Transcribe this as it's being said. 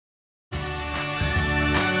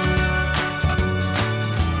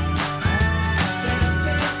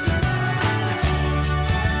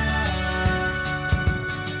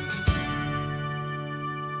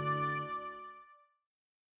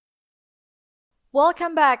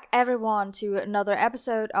Welcome back, everyone, to another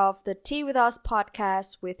episode of the Tea With Us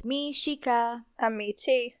podcast with me, Shika. And me,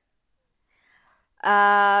 T.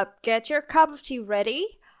 Get your cup of tea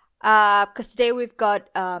ready, because today we've got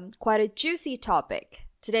quite a juicy topic.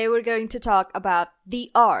 Today we're going to talk about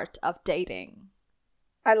the art of dating.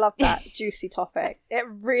 I love that juicy topic. It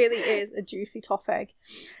really is a juicy topic.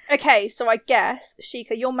 Okay, so I guess,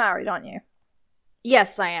 Shika, you're married, aren't you?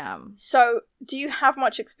 Yes, I am. So, do you have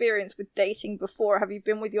much experience with dating before? Have you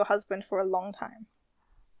been with your husband for a long time?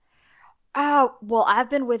 Well, I've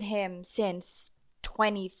been with him since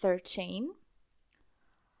 2013.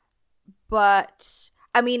 But,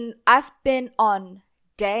 I mean, I've been on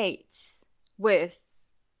dates with,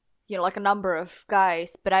 like a number of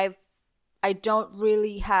guys, but I don't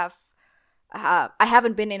really have, I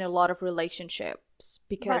haven't been in a lot of relationships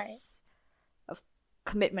because of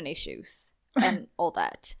commitment issues and all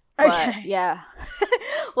that. Okay. But, yeah.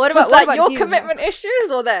 What Was about that your you? commitment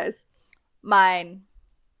issues or theirs? Mine.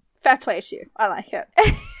 Fair play to you. I like it.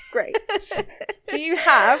 Great. Do you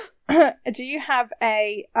have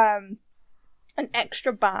a an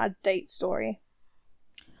extra bad date story?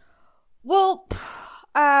 Well,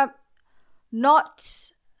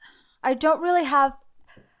 not. I don't really have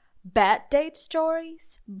bad date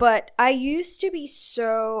stories, but I used to be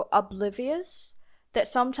so oblivious that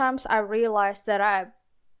sometimes I realized that I've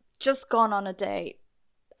just gone on a date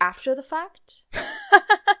after the fact.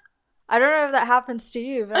 I don't know if that happens to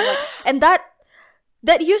you, but I'm like, and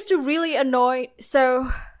that used to really annoy. So,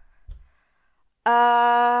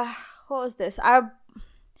 what was this?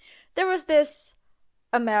 There was this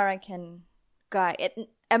American guy,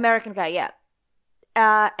 yeah.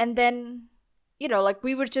 And then, like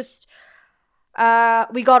we were just,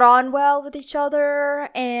 we got on well with each other,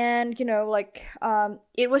 and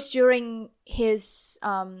it was during his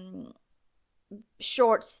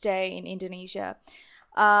short stay in Indonesia.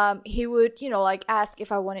 He would, ask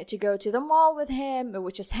if I wanted to go to the mall with him, and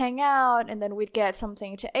we'd just hang out, and then we'd get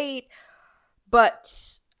something to eat.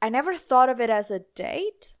 But I never thought of it as a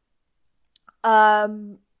date.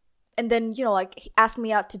 And then, he asked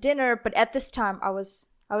me out to dinner, but at this time I was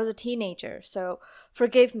a teenager, so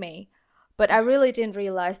forgive me. But I really didn't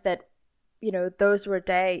realize that, those were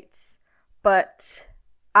dates. But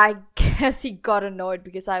I guess he got annoyed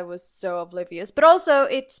because I was so oblivious. But also,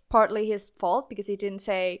 it's partly his fault because he didn't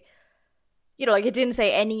say, he didn't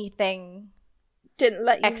say anything. Didn't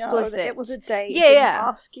let you explicit. know that it was a date. Yeah, didn't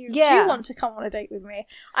ask you, yeah. do you want to come on a date with me?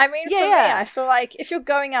 I mean, for me, I feel like if you're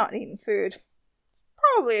going out and eating food, it's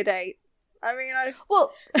probably a date. I mean,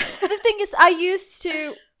 well, the thing is, I used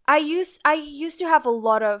to have a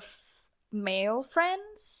lot of male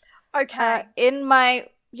friends. Okay. In my,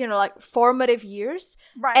 formative years.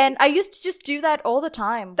 Right. And I used to just do that all the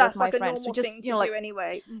time That's with my like a friends. normal thing to do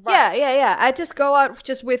anyway. Right. Yeah. I just go out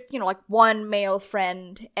just with, one male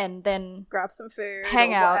friend and then grab some food,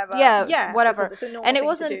 hang or out. whatever. Yeah, whatever. It's a normal and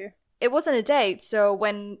thing it wasn't a date. So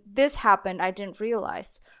when this happened, I didn't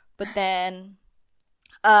realize. But then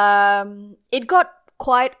it got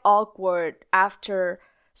quite awkward after.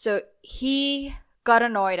 So he got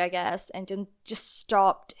annoyed, I guess, and then just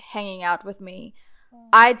stopped hanging out with me.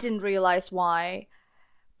 I didn't realize why.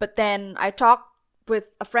 But then I talked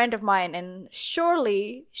with a friend of mine, and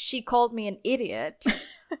surely she called me an idiot.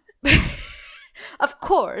 Of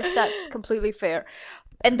course, that's completely fair.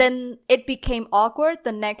 And then it became awkward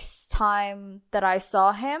the next time that I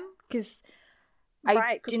saw him, because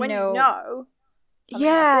I didn't when know. You know. I mean,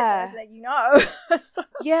 Yeah. that's it, you know. So.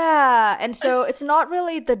 Yeah, and so it's not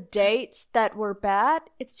really the dates that were bad.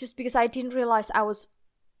 It's just because I didn't realize I was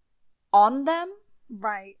on them.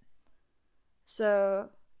 Right.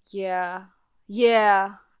 So yeah.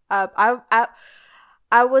 I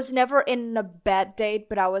was never in a bad date,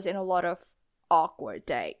 but I was in a lot of awkward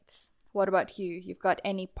dates. What about you? You've got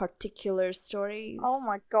any particular stories? Oh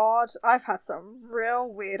my god, I've had some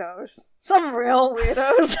real weirdos.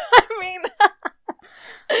 I mean,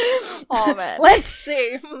 oh man. Let's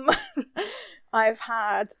see. I've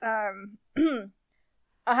had I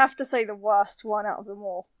have to say the worst one out of them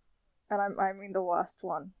all. And I mean the worst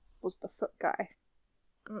one was the foot guy.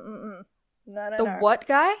 No. The what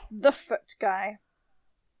guy? The foot guy.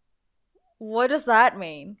 What does that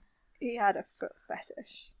mean? He had a foot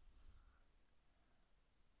fetish.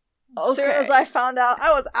 Okay. As soon as I found out,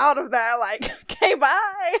 I was out of there, like, okay,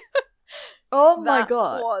 bye. Oh my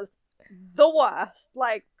god. That was the worst.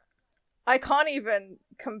 Like, I can't even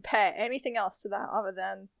compare anything else to that other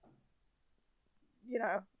than,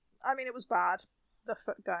 I mean, it was bad. The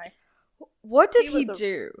foot guy. What did he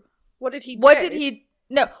do? What did he do?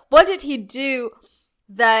 What did he do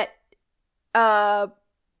that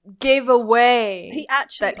gave away. He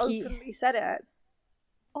actually that he- openly said it.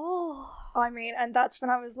 Oh. I mean, and that's when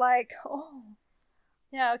I was like, oh,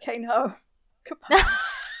 yeah, okay, no. Goodbye.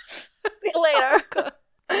 See you later.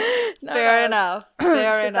 No, Fair enough.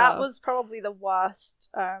 Fair so enough. that was probably the worst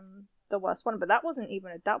one, but that wasn't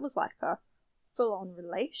even that was like a full-on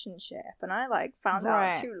relationship, and I like found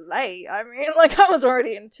out too late. I mean, like, I was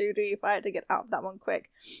already in too deep. I had to get out of that one quick.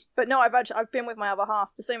 But no, I've been with my other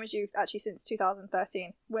half the same as you, actually, since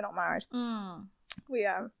 2013. We're not married. We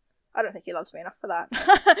I don't think he loves me enough for that.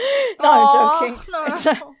 No, I'm joking. No. It's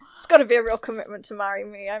got to be a real commitment to marry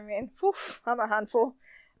me. I mean, I'm a handful.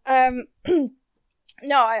 No,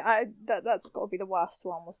 that's got to be the worst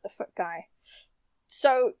one, was the foot guy.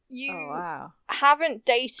 So you haven't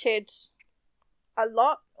dated a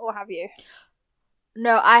lot, or have you?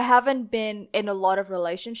 No, I haven't been in a lot of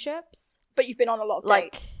relationships. But you've been on a lot of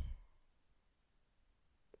dates.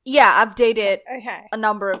 Yeah, I've dated a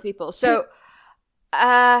number of people. So,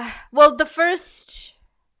 well, the first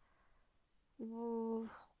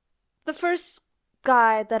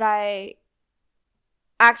guy that I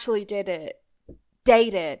actually dated,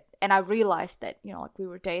 and I realized that, you know, like, we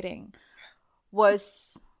were dating,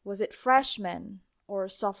 was it freshman or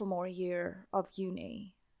sophomore year of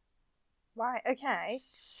uni. Right, okay.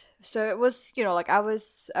 So it was, you know, like, I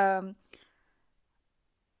was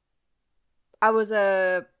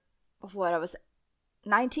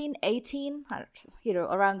 19, 18, you know,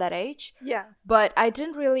 around that age. Yeah. But I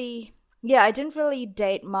didn't really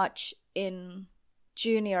date much in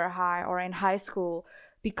junior high or in high school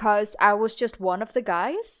because I was just one of the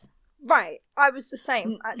guys. Right. I was the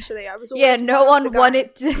same, actually. I was always no one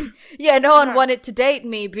wanted to date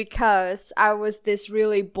me because I was this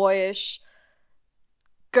really boyish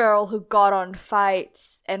girl who got on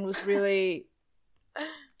fights and was really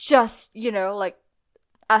just, you know, like,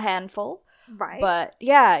 a handful. Right. But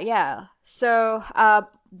yeah. So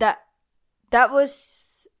that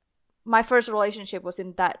was my first relationship, was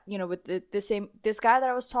in that, you know, with this guy that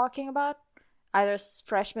I was talking about, either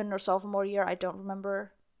freshman or sophomore year, I don't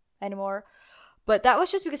remember anymore. But that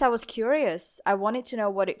was just because I was curious. I wanted to know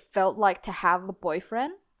what it felt like to have a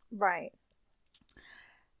boyfriend. Right.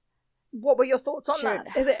 What were your thoughts on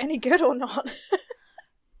that? Is it any good or not?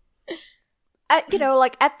 You know,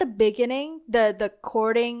 like, at the beginning, the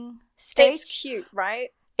courting stage. It's cute, right?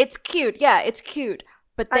 It's cute, yeah, it's cute.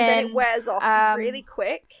 But then it wears off really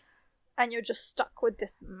quick, and you're just stuck with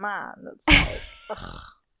this man that's like, ugh.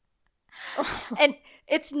 And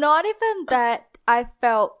it's not even that I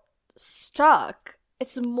felt stuck.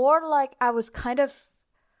 It's more like I was kind of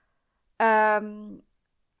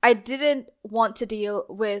I didn't want to deal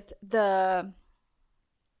with the,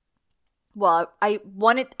 well, I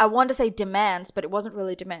wanted to say demands, but it wasn't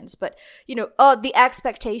really demands, but, you know, the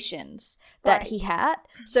expectations that he had.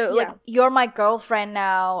 So, like, you're my girlfriend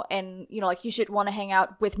now, and, you know, like, you should want to hang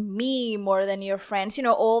out with me more than your friends, you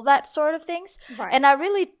know, all that sort of things. Right. And I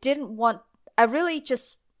really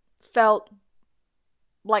just felt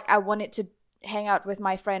like I wanted to hang out with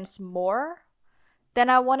my friends more than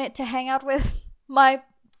I wanted to hang out with my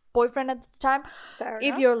boyfriend at the time.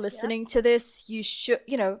 If you're listening to this, you should,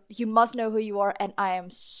 you know, you must know who you are, and I am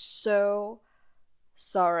so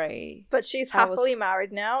sorry. But she's happily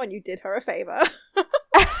married now, and you did her a favor.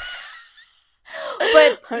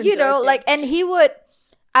 But you know, like, and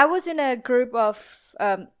I was in a group of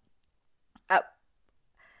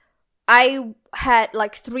I had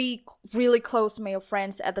like 3 really close male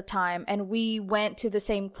friends at the time, and we went to the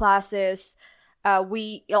same classes.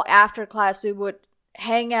 After class we would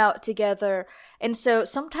hang out together, and so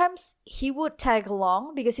sometimes he would tag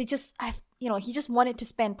along because he just wanted to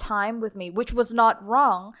spend time with me, which was not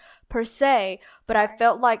wrong per se, but I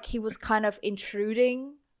felt like he was kind of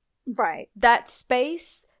intruding that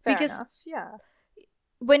space. Fair because enough, yeah.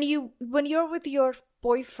 When you're with your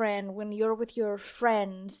boyfriend, when you're with your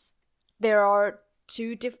friends, there are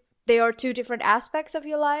two different aspects of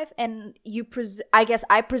your life, and I guess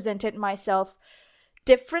I presented myself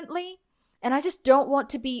differently. And I just don't want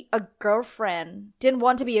to be a girlfriend. Didn't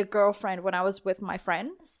want to be a girlfriend when I was with my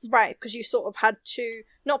friends. Right, because you sort of had two,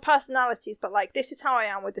 not personalities, but like, this is how I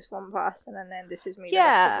am with this one person, and then this is me the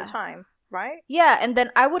rest of the time, right? Yeah, and then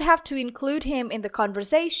I would have to include him in the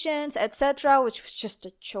conversations, etc., which was just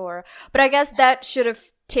a chore. But I guess that should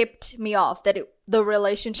have tipped me off that the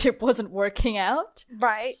relationship wasn't working out.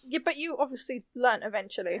 Right. Yeah, but you obviously learned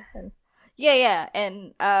eventually. Yeah,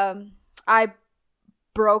 and I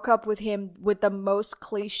broke up with him with the most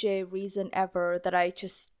cliche reason ever, that I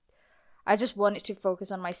just wanted to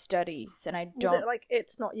focus on my studies, and I don't. Was it like,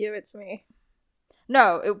 it's not you, it's me?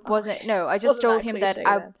 No, it wasn't. No, I just told him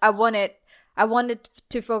that I wanted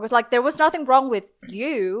to focus. Like, there was nothing wrong with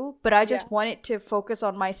you, but I just wanted to focus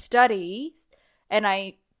on my studies, and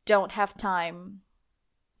I don't have time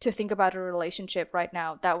to think about a relationship right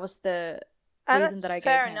now. That was the reason that I gave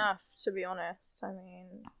him. Fair enough, to be honest. I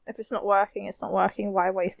mean, if it's not working, it's not working. Why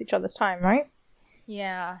waste each other's time, right?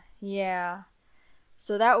 Yeah.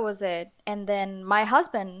 So that was it. And then my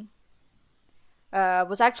husband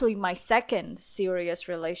was actually my second serious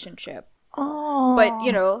relationship. Oh. But,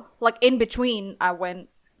 you know, like in between,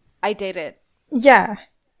 I dated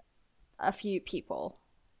a few people,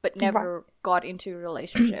 but never got into a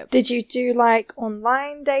relationship. Did you do like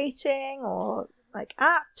online dating or like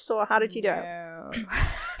apps, or how did you do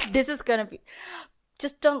it? This is gonna be...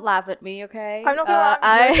 Just don't laugh at me, okay? I'm not gonna laugh.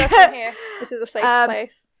 No judgment here. This is a safe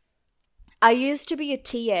place. I used to be a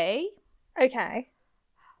TA. Okay.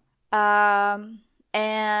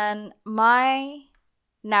 And my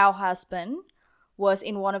now husband was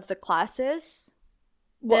in one of the classes.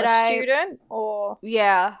 What, a student or?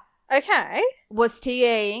 Yeah. Okay. Was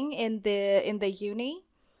TAing in the uni.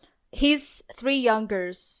 He's 3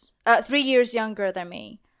 years younger than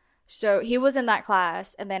me. So he was in that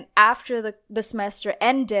class, and then after the semester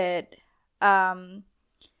ended,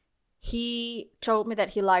 he told me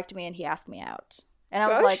that he liked me and he asked me out. And I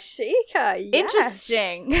was like, Shika, yes.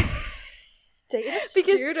 Interesting. Date a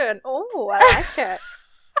student. Oh, I like it.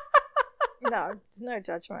 No, there's no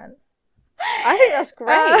judgment. I think that's great.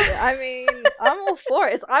 I mean, I'm all for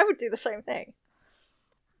it. I would do the same thing.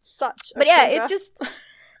 But yeah, it just...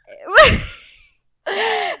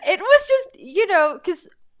 it was just, you know, because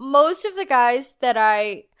most of the guys that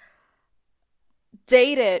I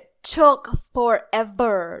dated took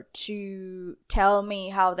forever to tell me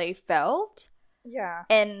how they felt. Yeah.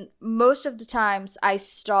 And most of the times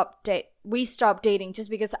we stopped dating just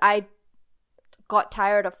because I got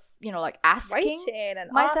tired of, you know, like asking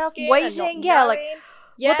myself, waiting. Yeah, like,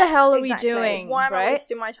 what the hell are we doing? Why am I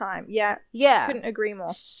wasting my time? Yeah. Couldn't agree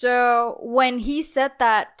more. So when he said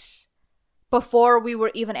that before we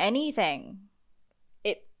were even anything,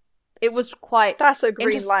 it was quite That's a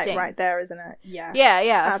green light right there, isn't it? Yeah.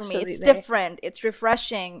 Yeah, absolutely. For me. It's different. It's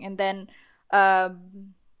refreshing. And then,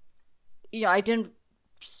 you know, I didn't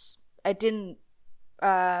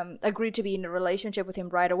agree to be in a relationship with him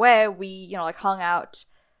right away. We, you know, like hung out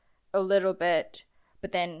a little bit,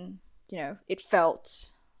 but then, you know, it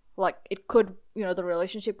felt like it could, you know, the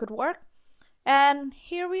relationship could work. And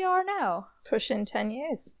here we are now. Pushing 10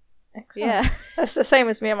 years. Excellent. Yeah. That's the same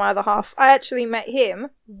as me and my other half. I actually met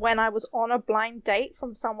him when I was on a blind date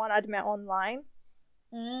from someone I'd met online.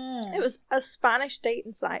 It was a Spanish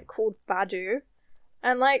dating site called Badoo.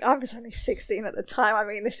 And like, I was only 16 at the time. I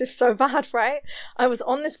mean, this is so bad, right? I was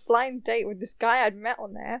on this blind date with this guy I'd met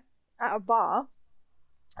on there at a bar.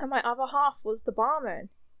 And my other half was the barman.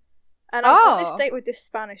 And I'm on this date with this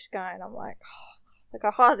Spanish guy, and I'm like, like, I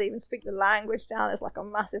hardly even speak the language now. There's like a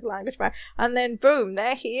massive language barrier. And then boom,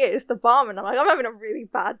 there he is, the barman. I'm like, I'm having a really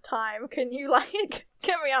bad time. Can you like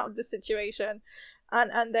get me out of this situation?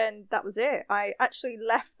 And then that was it. I actually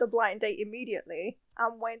left the blind date immediately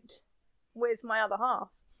and went with my other half.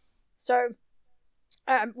 So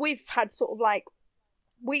we've had sort of like,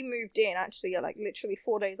 we moved in actually like literally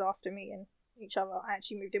 4 days after meeting each other. I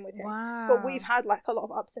actually moved in with him. Wow. But we've had like a lot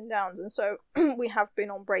of ups and downs, and so we have been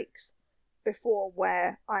on breaks before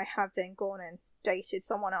where I have then gone and dated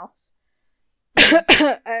someone else.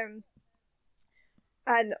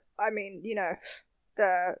 And I mean, you know,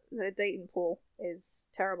 the dating pool is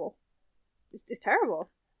terrible. It's terrible,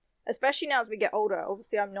 especially now as we get older.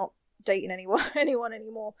 Obviously, I'm not dating anyone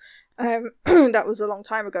anymore. That was a long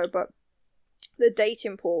time ago. But the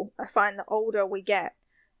dating pool, I find the older we get,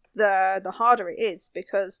 the harder it is,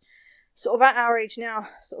 because sort of at our age now,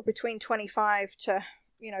 sort of between 25 to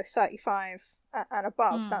 35 and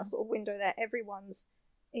above, that sort of window there, everyone's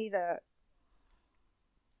either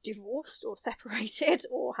divorced or separated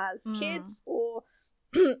or has kids or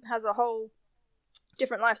has a whole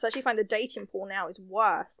different life. So I actually find the dating pool now is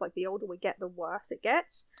worse. Like, the older we get, the worse it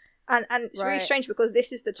gets. And it's really strange, because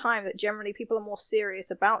this is the time that generally people are more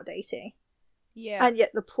serious about dating. Yeah. And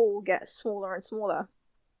yet the pool gets smaller and smaller.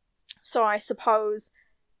 So I suppose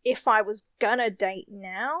if I was gonna date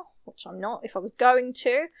now, which I'm not, if I was going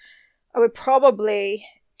to, I would probably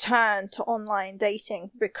turn to online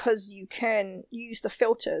dating, because you can use the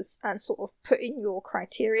filters and sort of put in your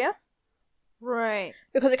criteria. Right.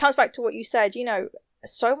 Because it comes back to what you said, you know,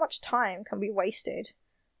 so much time can be wasted.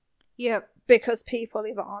 Yep. Because people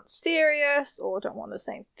either aren't serious, or don't want the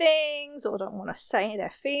same things, or don't want to say their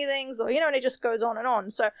feelings, or, you know, and it just goes on and on.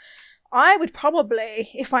 So I would probably,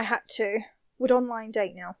 if I had to, would online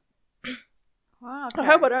date now. Okay. I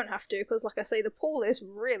hope I don't have to, because like I say, the pool is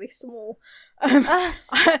really small.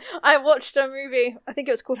 I watched a movie, I think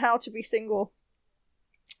it was called How to Be Single,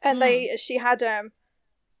 and she had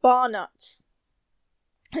bar nuts,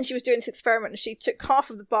 and she was doing this experiment, and she took half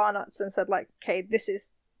of the bar nuts and said, like, okay,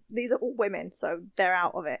 these are all women, so they're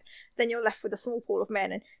out of it. Then you're left with a small pool of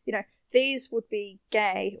men, and these would be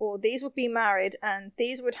gay, or these would be married, and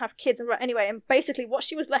these would have kids. And anyway, and basically what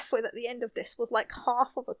she was left with at the end of this was like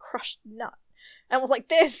half of a crushed nut, and was like,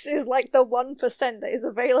 this is like the 1% that is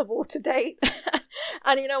available to date.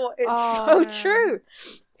 And you know what? It's so true.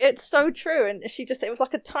 It's so true. And it was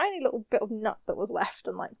like a tiny little bit of nut that was left,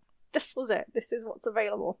 and like, this was it. This is what's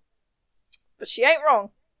available. But she ain't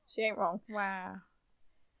wrong. She ain't wrong. Wow.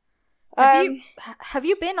 Have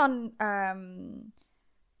you been on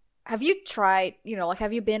have you tried,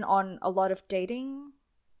 have you been on a lot of dating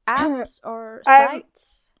apps or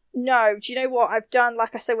sites? No. Do you know what I've done?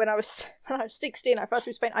 Like I said, when I was 16, I first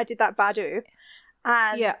moved to Spain, I did that Badoo,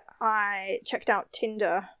 and I checked out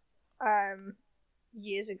Tinder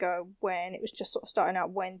years ago when it was just sort of starting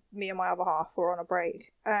out, when me and my other half were on a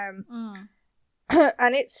break. And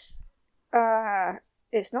it's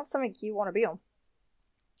not something you want to be on.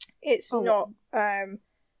 It's not.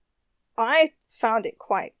 I found it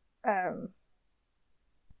quite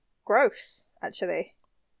gross, actually.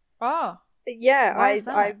 Oh. Yeah,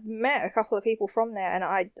 I met a couple of people from there, and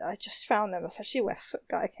I just found them. That's actually where Foot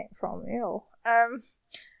Guy came from. Ew.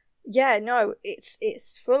 Yeah, no,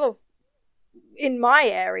 it's full of, in my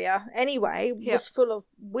area anyway, was full of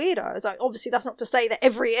weirdos. Obviously, that's not to say that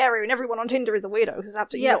every area and everyone on Tinder is a weirdo, because it's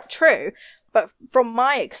absolutely not true. But from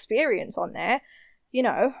my experience on there,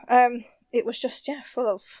 it was just full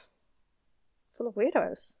of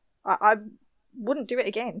weirdos. I wouldn't do it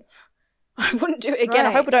again. I wouldn't do it again.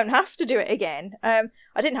 Right. I hope I don't have to do it again. I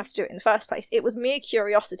didn't have to do it in the first place. It was mere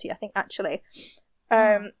curiosity, I think, actually.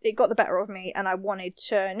 It got the better of me, and I wanted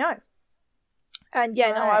to know. And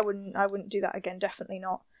no, I wouldn't do that again. Definitely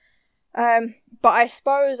not. But I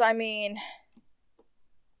suppose, I mean,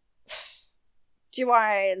 do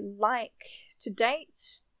I like to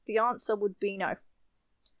date? The answer would be no.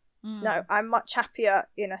 No, I'm much happier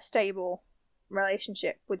in a stable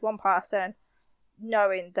relationship with one person,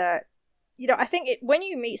 knowing that, I think when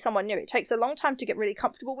you meet someone new, it takes a long time to get really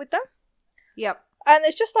comfortable with them. Yep. And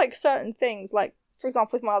there's just like certain things, like, for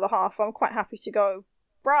example, with my other half, I'm quite happy to go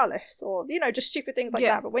braless, or, just stupid things like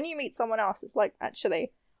that. But when you meet someone else, it's like,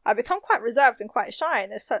 actually, I become quite reserved and quite shy,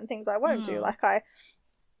 and there's certain things I won't do. Like, I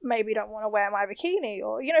maybe don't want to wear my bikini,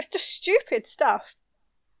 or, it's just stupid stuff.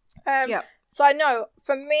 So I know,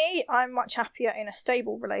 for me, I'm much happier in a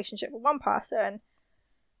stable relationship with one person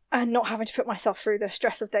and not having to put myself through the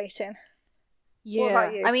stress of dating. Yeah. What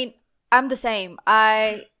about you? I mean, I'm the same.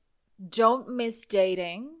 I don't miss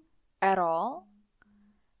dating at all.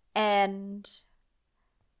 And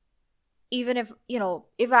even if,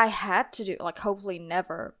 if I had to do, like, hopefully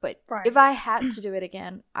never, but if I had to do it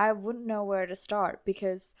again, I wouldn't know where to start,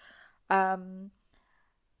 because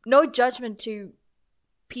no judgment to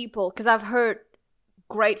people, because I've heard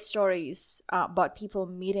great stories about people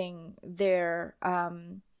meeting their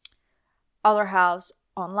other halves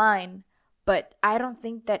online, but I don't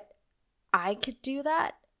think that I could do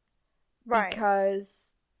that,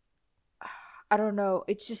 because I don't know,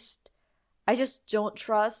 I just don't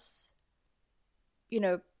trust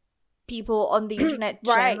people on the internet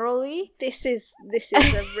generally. This is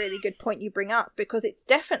a really good point you bring up, because it's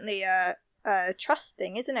definitely a trust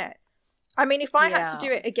thing, isn't it? I mean, if I had to do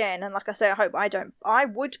it again, and like I say, I hope I don't, I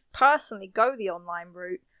would personally go the online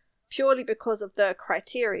route, purely because of the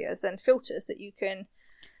criterias and filters that you can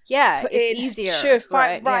put it's in easier. To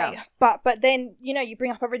find, Yeah. But then, you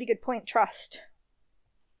bring up a really good point, trust.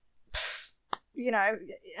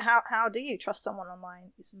 How do you trust someone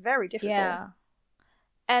online? It's very difficult. Yeah.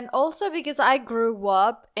 And also because I grew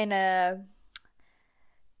up in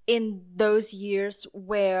those years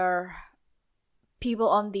where people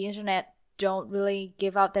on the internet don't really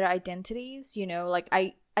give out their identities, like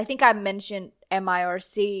I think I mentioned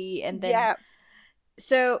MIRC, and then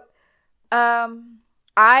so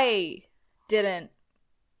I didn't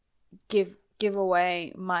give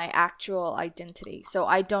away my actual identity, so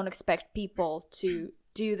I don't expect people to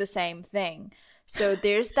do the same thing. So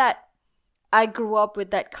there's that, I grew up with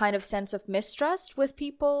that kind of sense of mistrust with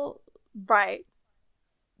people. Right.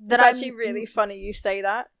 It's actually really funny you say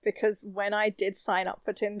that, because when I did sign up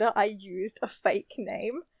for Tinder, I used a fake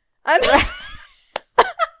name. And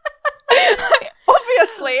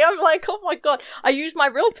obviously, I'm like, oh my god, I used my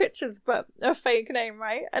real pictures, but a fake name,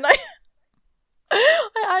 right? And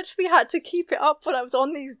I actually had to keep it up when I was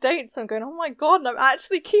on these dates. I'm going, oh my god, and I'm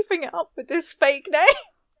actually keeping it up with this fake name.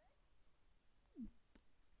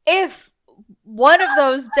 If one of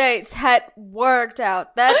those dates had worked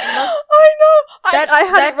out, that must... I know! I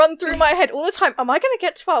had it run through my head all the time. Am I going to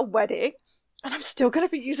get to our wedding and I'm still going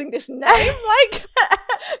to be using this name? Like,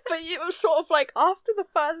 but it was sort of like, after the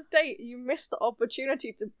first date, you miss the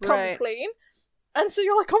opportunity to come clean. And so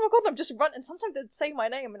you're like, oh my god, I'm just running. And sometimes they'd say my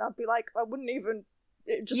name and I'd be like, I wouldn't even...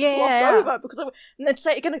 It just gloss over because and they'd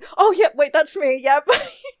say it again. Oh yeah, wait, that's me. Yeah, but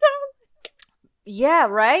you know. Yeah,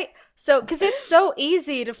 right. So, because it's so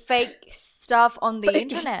easy to fake stuff on the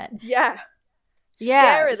internet.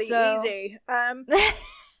 Scarily easy.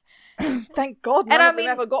 Thank God none of them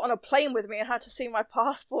ever got on a plane with me and had to see my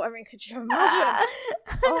passport. I mean, could you imagine?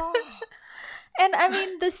 And I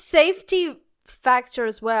mean, the safety factor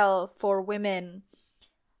as well for women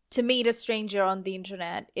to meet a stranger on the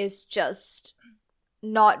internet is just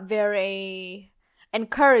not very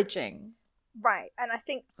encouraging. Right, and I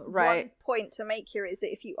think one point to make here is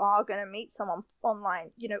that if you are going to meet someone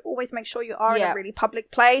online, you know, always make sure you are in a really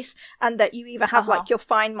public place, and that you either have like your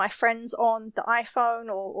Find My Friends on the iPhone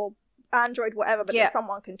or Android, whatever, but that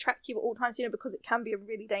someone can track you at all times, you know, because it can be a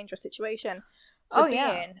really dangerous situation to be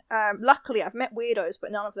in. Luckily, I've met weirdos,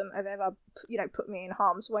 but none of them have ever, you know, put me in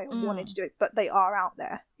harm's way or wanted to do it, but they are out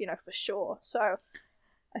there, you know, for sure. So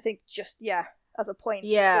I think just, as a point,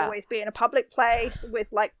 always be in a public place with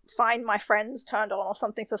like Find My Friends turned on or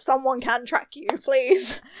something so someone can track you,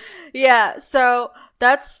 please. Yeah, so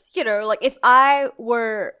that's, you know, like if I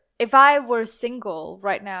were single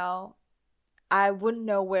right now, I wouldn't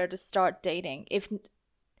know where to start dating.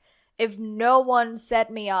 If no one set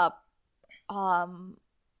me up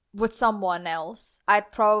with someone else,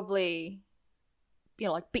 I'd probably, you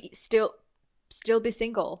know, like be still be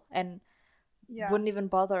single and wouldn't even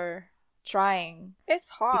bother trying. It's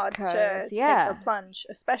hard to take the plunge,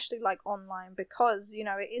 especially like online, because, you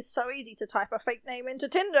know, it is so easy to type a fake name into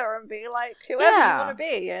Tinder and be like whoever you want to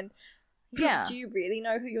be, and do you really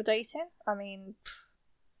know who you're dating? I mean,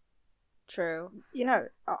 true. You know,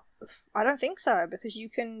 I don't think so, because you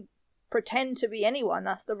can pretend to be anyone.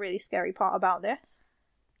 That's the really scary part about this.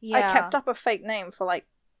 I kept up a fake name for like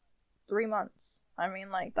 3 months. I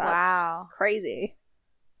mean, like, that's crazy.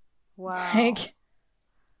 Wow. Like,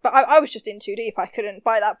 but I was just in too deep. I couldn't,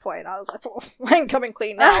 by that point, I was like, I ain't coming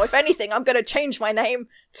clean now. If anything, I'm going to change my name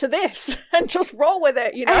to this and just roll with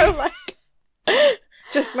it, you know? Like,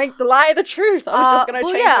 just make the lie the truth. I was just going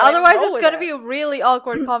to change my name otherwise and roll it's going to be a really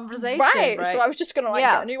awkward conversation. Right, so I was just going to like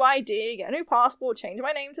get a new ID, get a new passport, change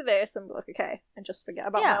my name to this, and be like, okay, and just forget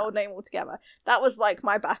about my old name altogether. That was like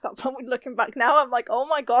my backup plan. Looking back now, I'm like, oh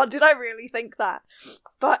my god, did I really think that?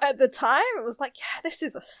 But at the time, it was like, this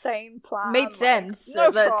is a sane plan. Made sense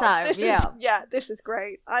at the time. This is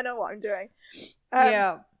great. I know what I'm doing.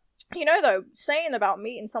 You know, though, saying about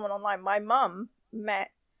meeting someone online, my mum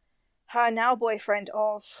met her now boyfriend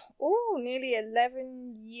of nearly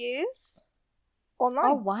 11 years online.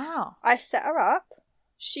 Oh wow. I set her up,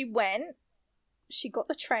 she got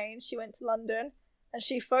the train, she went to London, and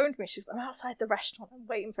she phoned me. She was like, I'm outside the restaurant, I'm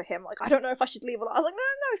waiting for him, like, I don't know if I should leave or not. I was like,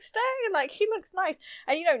 no, stay, like, he looks nice.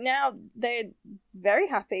 And, you know, now they're very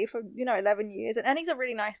happy for, you know, 11 years, and he's a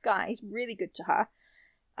really nice guy. He's really good to her,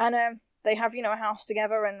 and they have, you know, a house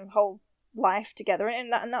together and a whole life together,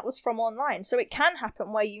 and that was from online. So it can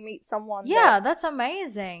happen where you meet someone that's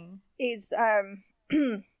amazing, is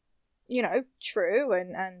you know, true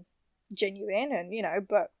and genuine, and, you know,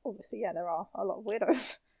 but obviously there are a lot of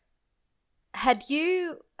weirdos. Had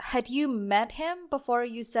you met him before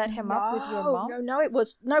you set him up with your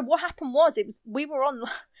mom? What happened was, we were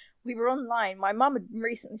online. My mum had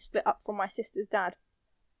recently split up from my sister's dad,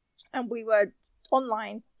 and we were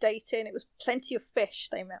online dating. It was Plenty of Fish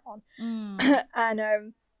they met on.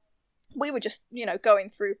 And we were just, you know, going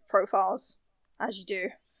through profiles as you do,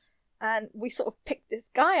 and we sort of picked this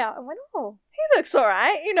guy out and went, oh, he looks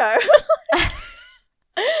alright, you know.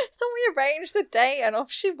 So we arranged the date, and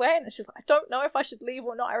off she went, and she's like, I don't know if I should leave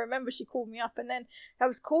or not. I remember she called me up, and then I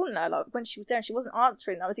was calling her, like, when she was there, and she wasn't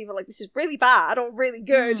answering. I was either like, this is really bad or really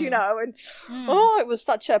good, you know, and it was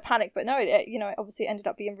such a panic. But no, you know, it obviously ended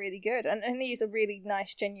up being really good, and he's a really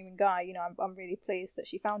nice, genuine guy. You know, I'm really pleased that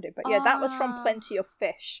she found it. But yeah, that was from Plenty of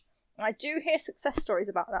Fish, and I do hear success stories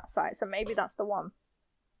about that site, so maybe that's the one.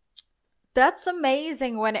 That's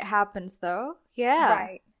amazing when it happens, though. Yeah,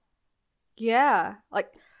 right. Yeah,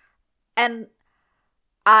 like, and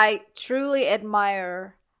I truly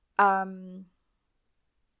admire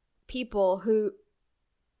people who,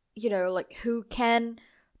 you know, like, who can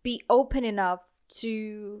be open enough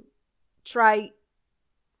to try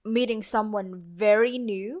meeting someone very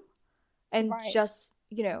new and just,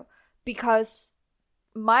 because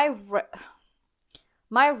my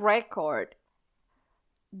record,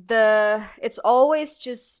 it's always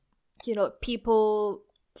just, people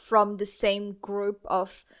from the same group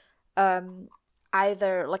of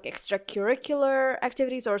either like extracurricular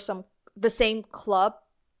activities or the same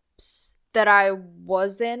clubs that I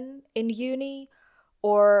was in uni,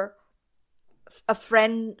 or a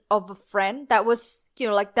friend of a friend. That was,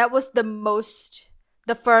 that was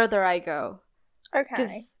the further I go.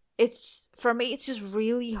 Okay. Because for me, it's just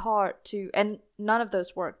really hard and none of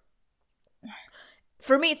those work.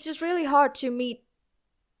 For me, it's just really hard to meet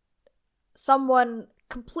someone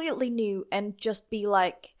completely new and just be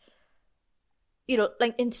like,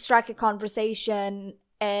 like strike a conversation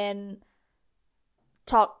and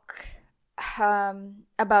talk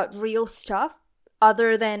about real stuff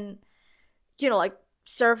other than, like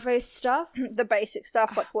surface stuff. The basic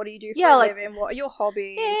stuff, like what do you do for a living? What are your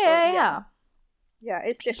hobbies? Yeah,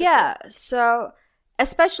 it's difficult. Yeah, so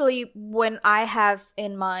especially when I have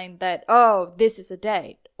in mind that, oh, this is a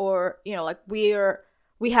date, or, like we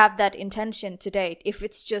have that intention to date. If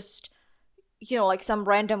it's just, like some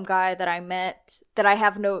random guy that I met that I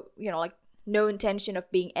have no, like no intention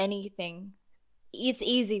of being anything, it's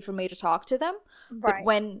easy for me to talk to them. Right. But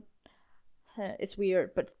when it's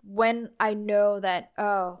weird, but when I know that,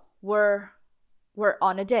 oh, we're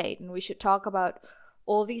on a date and we should talk about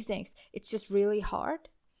all these things, it's just really hard.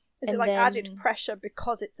 Is it like added pressure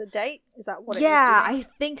because it's a date? Is that what it is? Yeah, I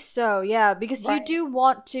think so. Yeah, because you do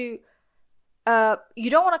want to, you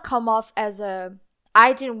don't want to come off as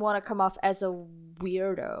I didn't want to come off as a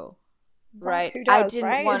weirdo, right? Who does,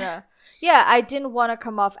 I didn't want to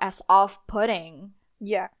come off as off-putting.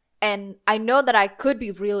 Yeah. And I know that I could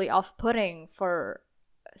be really off-putting for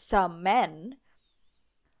some men.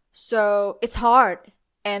 So it's hard.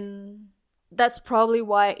 And that's probably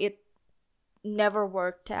why it never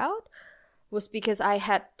worked out, was because I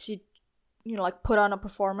had to, like put on a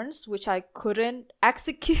performance, which I couldn't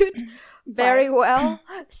execute very well.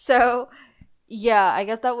 So yeah, I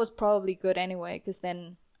guess that was probably good anyway, because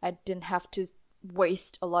then I didn't have to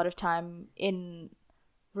waste a lot of time in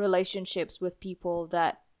relationships with people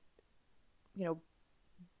that,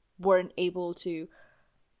 weren't able to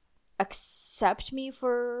accept me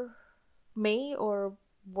for me, or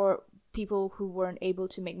were people who weren't able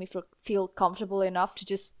to make me feel comfortable enough to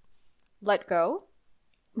just let go.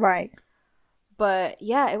 Right. But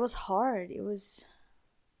yeah, it was hard. It was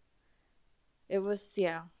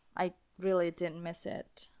yeah, I really didn't miss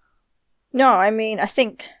it. No, I mean, I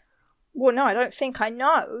don't think I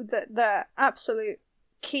know that the absolute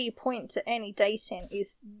key point to any dating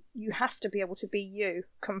is you have to be able to be you,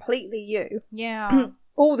 completely you. Yeah.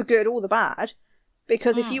 All the good, all the bad.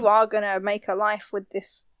 Because if you are going to make a life with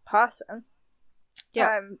this person,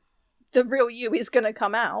 the real you is going to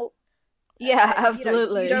come out. Yeah,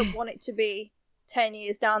 absolutely. You don't want it to be 10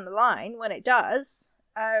 years down the line when it does.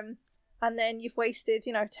 And then you've wasted,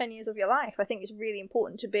 10 years of your life. I think it's really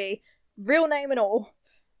important to be real name and all,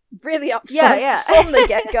 really upfront from the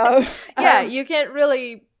get-go. Yeah, you can't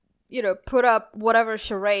really, put up whatever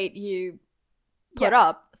charade you put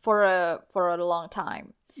up for a long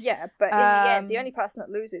time. Yeah, but in the end, the only person that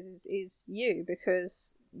loses is you,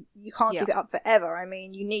 because you can't keep it up forever. I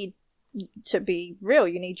mean, you need to be real.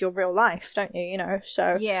 You need your real life, don't you?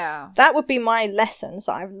 So that would be my lessons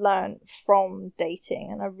that I've learned from dating,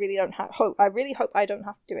 and I really hope I don't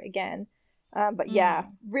have to do it again. But yeah,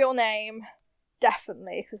 real name,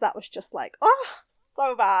 definitely, because that was just like, oh,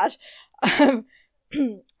 so bad.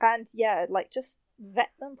 And yeah, like just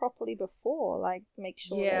vet them properly before, like make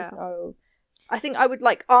sure there's no. I think I would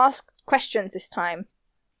like ask questions this time.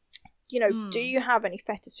 Do you have any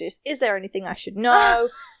fetishes? Is there anything I should know?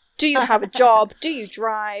 Do you have a job? Do you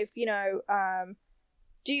drive? Do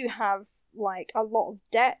you have like a lot of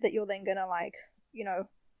debt that you're then gonna like,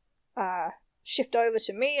 shift over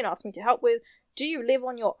to me and ask me to help with? Do you live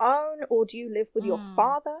on your own, or do you live with your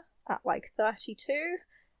father at like 32?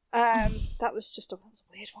 That was a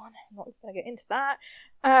weird one. I'm not gonna get into that.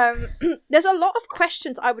 There's a lot of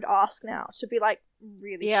questions I would ask now to be like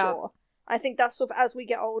really sure. I think that's sort of, as we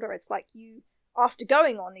get older, it's like you, after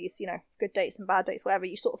going on these, good dates and bad dates, whatever,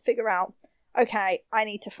 you sort of figure out, okay, I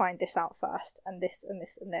need to find this out first, and this and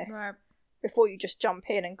this and this, right, before you just jump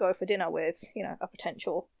in and go for dinner with, a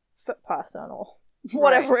potential foot person or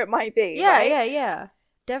whatever it might be. Yeah, right? yeah,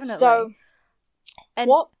 definitely. So, and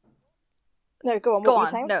what? No, go on. What were you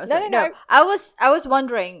saying? No. I was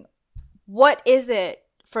wondering, what is it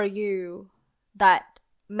for you that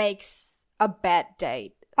makes a bad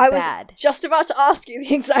date? bad? Was just about to ask you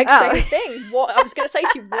the exact same thing. What I was going to say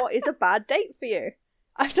to you, what is a bad date for you?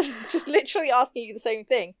 I'm just literally asking you the same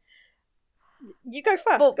thing. You go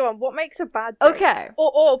first. Well, go on. What makes a bad date? Okay.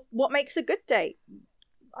 Or what makes a good date?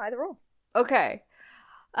 Either or. Okay.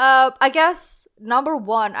 I guess number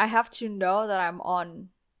one, I have to know that I'm on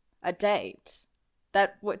a date.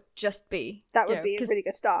 That would just be... That would be a really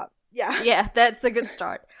good start. Yeah. Yeah, that's a good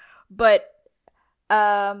start. But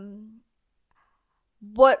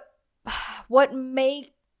what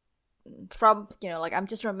made from, like, I'm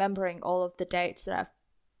just remembering all of the dates that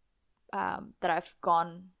I've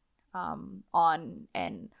gone on,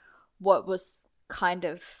 and what was kind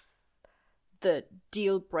of the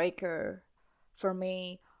deal breaker for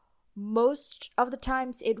me. Most of the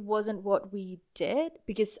times it wasn't what we did,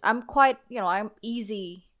 because I'm quite, I'm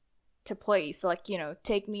easy to please. Like,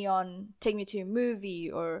 take me to a movie,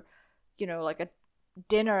 or, like a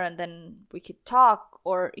dinner, and then we could talk,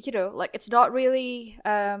 or, like, it's not really,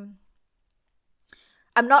 I'm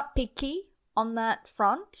not picky on that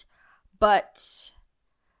front, but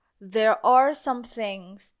there are some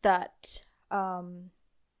things that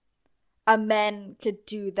a man could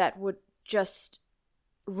do that would just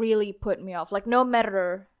really put me off. Like, no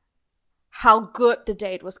matter how good the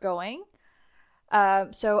date was going.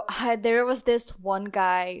 So there was this one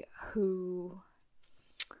guy who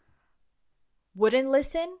wouldn't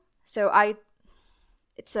listen. So I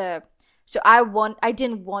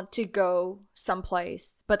didn't want to go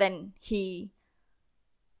someplace, but then he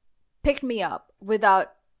picked me up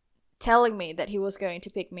without telling me that he was going to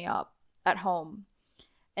pick me up at home.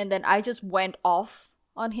 And then I just went off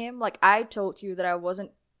on him. Like, I told you that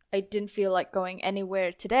I didn't feel like going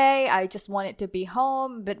anywhere today. I just wanted to be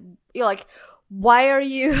home. But you're like, why did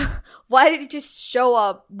you just show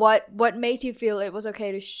up? What made you feel it was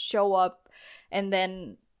okay to show up and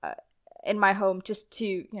then in my home just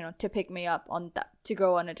to, to pick me up on that, to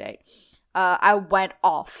go on a date? I went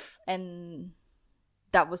off, and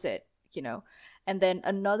that was it, And then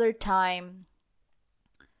another time,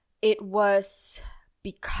 it was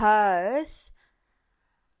because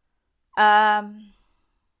like,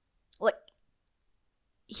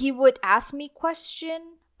 he would ask me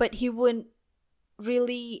question, but he wouldn't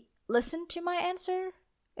really listen to my answer,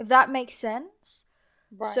 if that makes sense.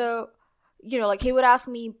 Right. So, like, he would ask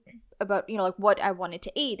me about, like, what I wanted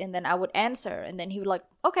to eat, and then I would answer, and then he would like,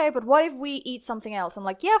 okay, but what if we eat something else? I'm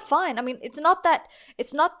like, yeah, fine. I mean, it's not the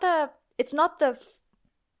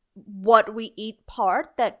what we eat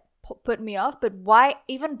part that put me off, but why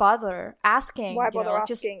even bother asking? Why bother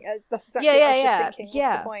asking? That's exactly what I was just thinking.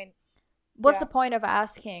 What's the point? What's the point of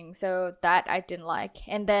asking? So that I didn't like.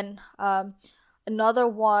 And then another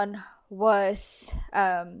one was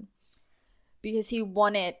because he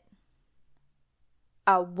wanted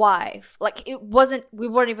a wife. Like, we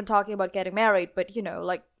weren't even talking about getting married, but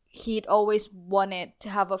like, he'd always wanted to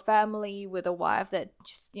have a family with a wife that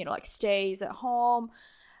just, like, stays at home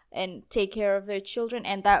and take care of their children,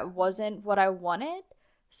 and that wasn't what I wanted.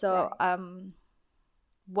 So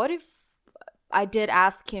what if I did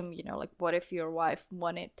ask him, like, what if your wife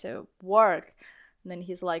wanted to work? And then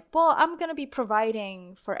he's like, well, I'm gonna be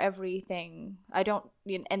providing for everything. I don't,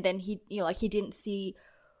 and then he, he didn't see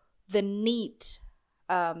the need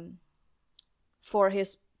for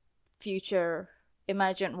his future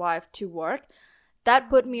imagined wife to work. That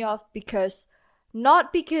put me off,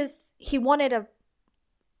 not because he wanted a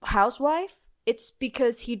housewife, it's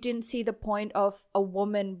because he didn't see the point of a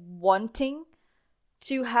woman wanting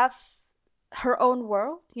to have her own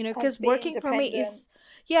world, because working for me is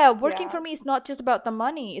for me is not just about the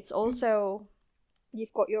money. It's also,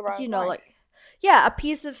 you've got your own life. Like, a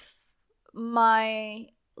piece of my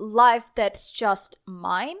life that's just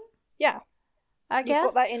mine. I guess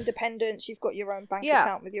you've got that independence. You've got your own bank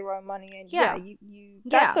account with your own money, and you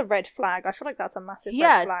that's a red flag. I feel like that's a massive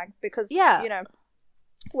red flag, because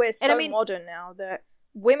we're so modern now that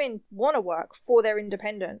women want to work for their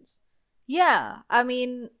independence. Yeah, I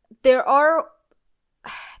mean, there are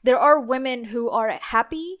women who are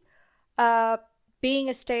happy being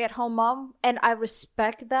a stay-at-home mom, and I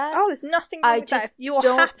respect that. Oh, there's nothing wrong with that. If you're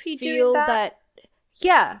happy doing that,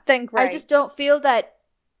 then great. I just don't feel that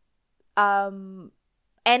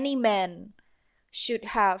any man should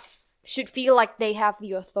feel like they have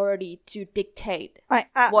the authority to dictate. I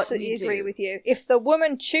absolutely agree with you. If the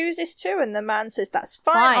woman chooses to and the man says that's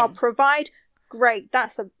fine. I'll provide, great.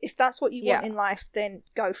 If that's what you want in life, then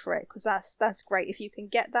go for it, because that's great. If you can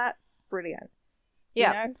get that, brilliant.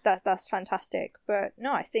 That's fantastic. But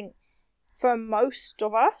no, I think for most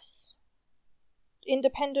of us,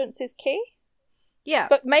 independence is key. Yeah.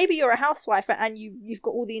 But maybe you're a housewife and you've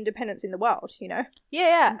got all the independence in the world, you know?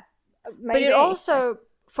 Yeah. Maybe. But it also,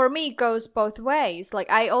 for me, goes both ways. Like,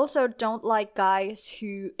 I also don't like guys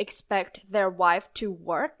who expect their wife to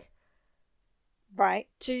work. Right.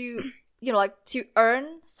 To, you know, like, to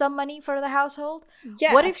earn some money for the household.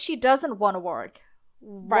 Yeah. What if she doesn't want to work?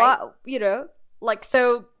 Right. What, you know? Like,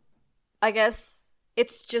 so, I guess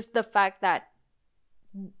it's just the fact that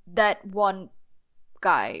one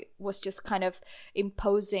guy was just kind of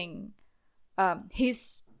imposing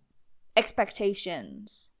his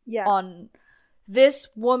expectations on this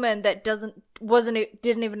woman that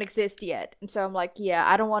didn't even exist yet. And so I'm like, yeah,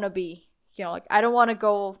 I don't want to be, you know, like, I don't want to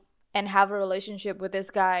go and have a relationship with this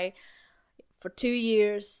guy for 2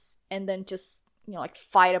 years and then just, you know, like,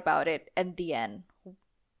 fight about it at the end.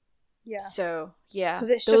 Yeah. So, yeah. Because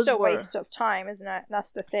it's just a waste of time, isn't it?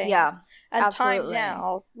 That's the thing. Yeah. And absolutely. Time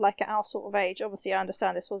now, like at our sort of age, obviously I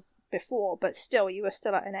understand this was before, but still, you were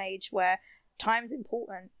still at an age where time's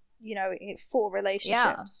important, you know, for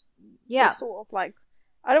relationships. Yeah. It's sort of like,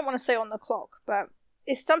 I don't want to say on the clock, but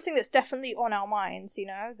it's something that's definitely on our minds, you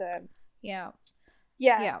know? Yeah.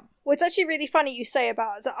 Well, it's actually really funny you say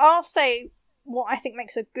about, so I'll say what I think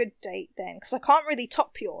makes a good date then, because I can't really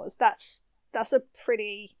top yours. That's a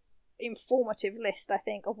pretty informative list, I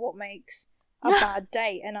think, of what makes a bad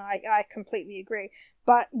date, and I completely agree.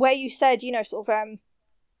 But where you said, you know, sort of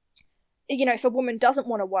you know, if a woman doesn't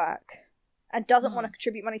want to work and doesn't want to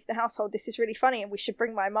contribute money to the household, this is really funny, and we should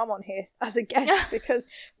bring my mum on here as a guest because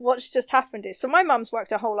what's just happened is, so my mum's worked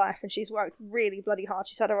her whole life and she's worked really bloody hard.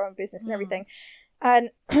 She's had her own business and everything, and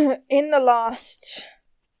in the last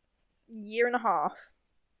year and a half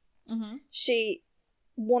she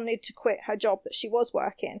wanted to quit her job that she was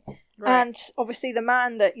working. Right. And obviously the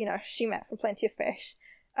man that, you know, she met from Plenty of Fish,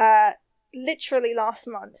 literally last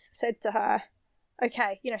month said to her,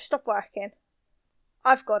 okay, you know, stop working.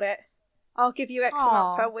 I've got it. I'll give you X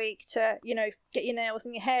amount per week to, you know, get your nails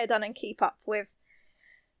and your hair done and keep up with,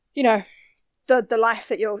 you know, the life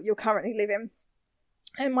that you're currently living.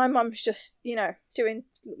 And my mum's just, you know, doing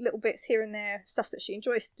little bits here and there, stuff that she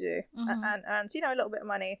enjoys to do, and you know, a little bit of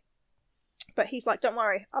money. But he's like, don't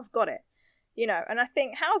worry, I've got it. You know, and I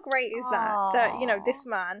think, how great is that, you know, this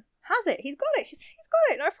man has it. He's got it. He's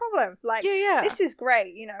got it, no problem. Like, this is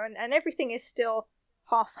great, you know, and everything is still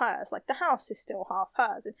half hers. Like, the house is still half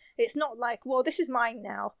hers. And it's not like, well, this is mine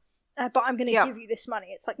now, but I'm going to give you this money.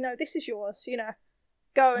 It's like, no, this is yours, you know.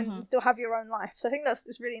 Go and still have your own life. So I think that's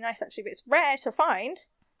just really nice, actually. But it's rare to find,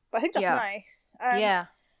 but I think that's nice.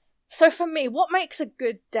 So for me, what makes a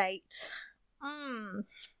good date?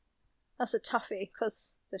 That's a toughie,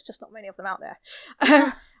 because there's just not many of them out there.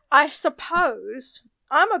 I suppose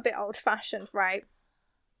I'm a bit old-fashioned, right?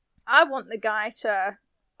 I want the guy to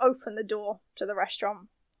open the door to the restaurant.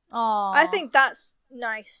 Aww. I think that's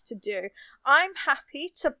nice to do. I'm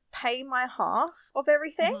happy to pay my half of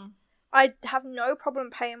everything. I have no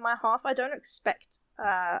problem paying my half. I don't expect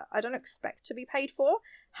to be paid for.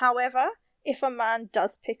 However, if a man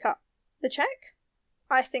does pick up the check,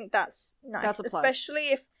 I think that's nice. That's a plus. Especially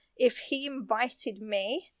if he invited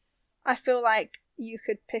me, I feel like you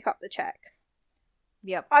could pick up the check.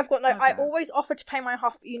 Yep. I always offer to pay my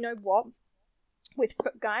half, but you know what? With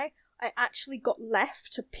Foot Guy, I actually got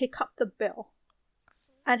left to pick up the bill.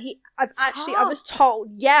 And I was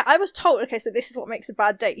told, okay, so this is what makes a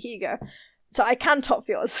bad date. Here you go. So I can top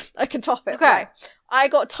yours. I can top it. Okay. Right. I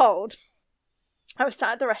got told, I was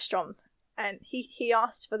sat at the restaurant, and he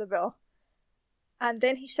asked for the bill. And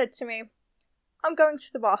then he said to me, I'm going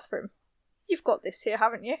to the bathroom. You've got this here,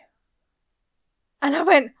 haven't you? And I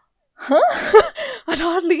went, huh? I'd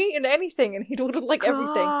hardly eaten anything, and he'd ordered like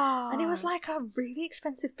everything. And it was like a really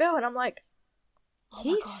expensive bill, and I'm like,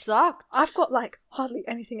 he sucked. I've got like hardly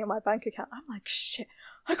anything in my bank account. I'm like, shit,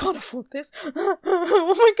 I can't afford this. What am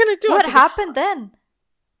I gonna do? What happened then?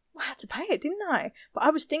 I had to pay it, didn't I? But I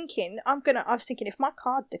was thinking, if my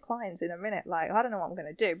card declines in a minute, like, I don't know what I'm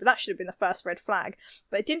gonna do. But that should have been the first red flag.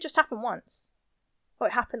 But it didn't just happen once. Or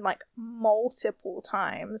it happened like multiple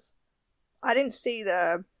times. I didn't see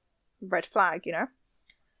the red flag, you know?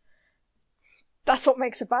 That's what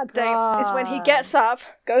makes a bad date. Is when he gets up,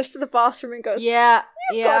 goes to the bathroom and goes,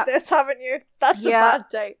 You've got this, haven't you? That's a bad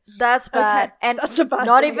date. That's bad. Okay, and that's a bad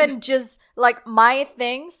not date. even just like my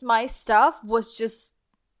stuff was just,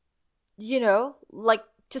 you know, like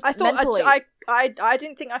just mentally. I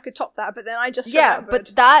didn't think I could top that, but then I just remembered.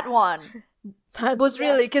 But that one was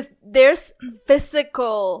really, because there's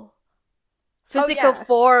physical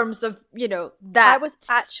forms of, you know, that. I was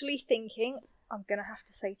actually thinking, I'm gonna have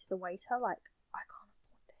to say to the waiter, like, I can't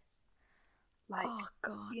afford this. Like, oh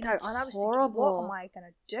god, you know, that's and I was horrible. thinking, what am I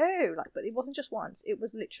gonna do? Like, but it wasn't just once; it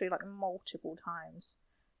was literally like multiple times.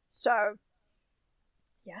 So,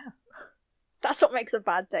 yeah, that's what makes a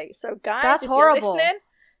bad date. So, guys, That's if horrible. you're listening,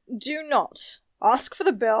 do not ask for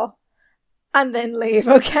the bill and then leave.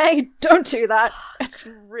 Okay, don't do that. It's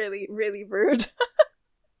really, really rude.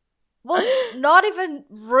 Well, not even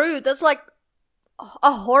rude. That's like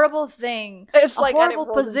a horrible thing. It's a like horrible and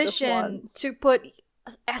it wasn't just position once. to put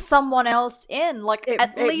someone else in. Like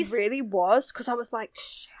at least it really was, because I was like,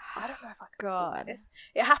 shit, I don't know if I can afford this.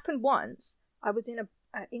 It happened once. I was in an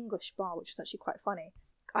English bar, which was actually quite funny.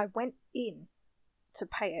 I went in to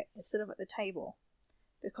pay it instead of at the table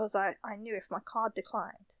because I knew if my card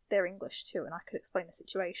declined, they're English too, and I could explain the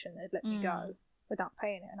situation. They'd let me go without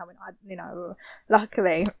paying it, and I went,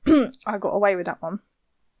 luckily I got away with that one.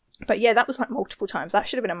 But yeah, that was like multiple times. That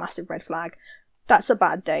should have been a massive red flag. That's a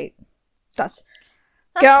bad date. That's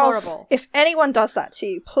girls, horrible. If anyone does that to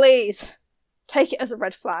you, please take it as a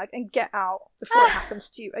red flag and get out before it happens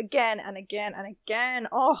to you again and again and again.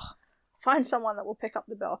 Oh, find someone that will pick up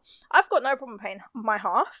the bill. I've got no problem paying my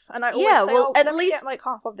half, and I always say, at let least me get like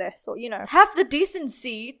half of this, or have the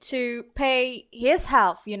decency to pay his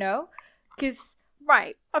half. Because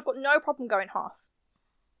right, I've got no problem going half.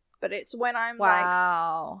 But it's when I'm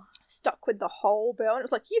like stuck with the whole bill, and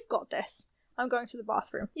it's like, you've got this. I'm going to the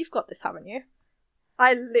bathroom. You've got this, haven't you?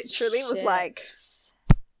 I literally was like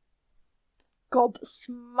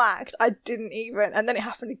gobsmacked. I didn't even, and then it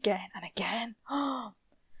happened again and again.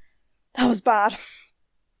 That was bad.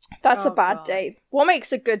 That's a bad date. What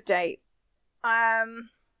makes a good date?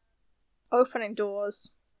 Opening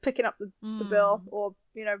doors, picking up the bill, or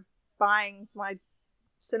buying my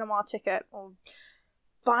cinema ticket, or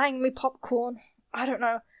buying me popcorn. I don't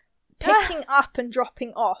know. Picking up and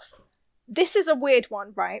dropping off. This is a weird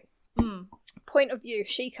one, right? Point of view,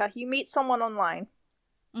 Shika, you meet someone online.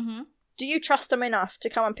 Mm-hmm. Do you trust them enough to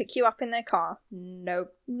come and pick you up in their car?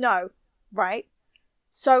 Nope. No, right?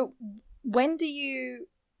 So when do you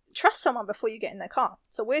trust someone before you get in their car?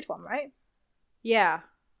 It's a weird one, right? Yeah.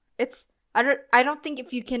 I don't think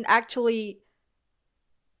if you can actually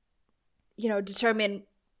determine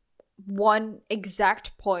one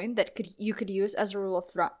exact point that you could use as a rule of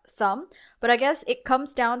thumb, but I guess it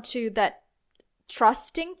comes down to that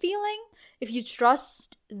trusting feeling. If you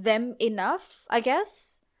trust them enough, I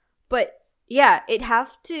guess. But yeah, it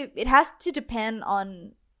has to depend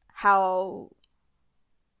on how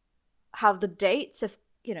the dates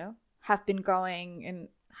have been going and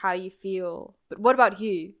how you feel. But what about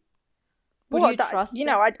you? Would you trust them?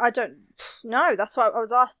 I don't know. That's why I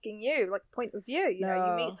was asking you, like, point of view. You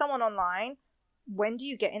No. meet someone online. When do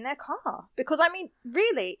you get in their car? Because, I mean,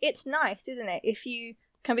 really, it's nice, isn't it, if you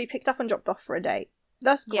can be picked up and dropped off for a date.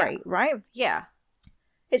 That's great, right? Yeah.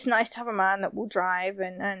 It's nice to have a man that will drive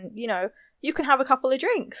and you can have a couple of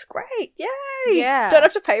drinks. Great. Yay! Yeah. Don't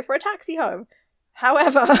have to pay for a taxi home.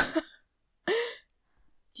 However,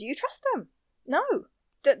 do you trust them? No.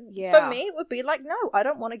 For me, it would be like, no, I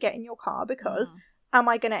don't want to get in your car because am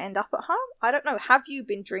I going to end up at home? I don't know. Have you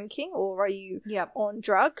been drinking, or are you on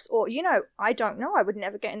drugs? Or, I don't know. I would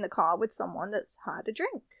never get in the car with someone that's had a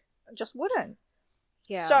drink. I just wouldn't.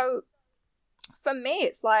 Yeah. So for me,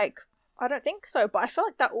 it's like, I don't think so. But I feel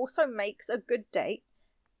like that also makes a good date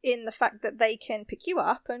in the fact that they can pick you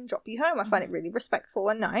up and drop you home. I find it really respectful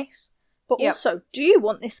and nice. But also, do you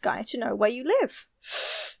want this guy to know where you live?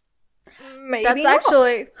 Maybe that's not.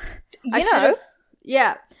 Actually,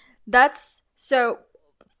 yeah, that's so.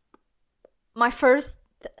 My first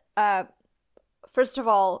of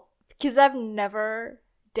all, because I've never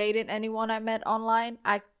dated anyone I met online,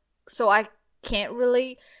 I can't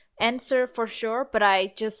really answer for sure. But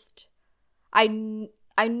I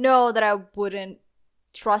know that I wouldn't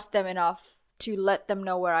trust them enough to let them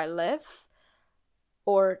know where I live,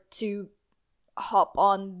 or to hop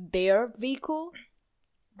on their vehicle.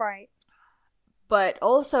 Right. But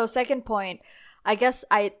also, second point, I guess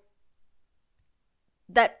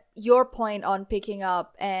that your point on picking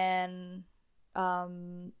up and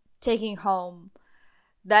taking home,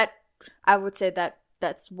 that I would say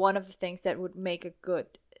that's one of the things that would make a good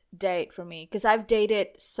date for me. Because I've dated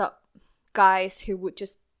some guys who would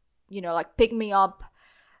just, like pick me up,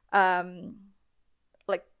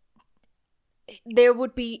 like they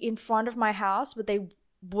would be in front of my house, but they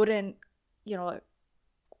wouldn't, like,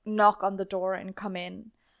 knock on the door and come in,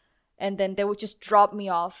 and then they would just drop me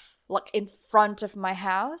off like in front of my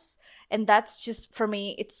house. And that's just, for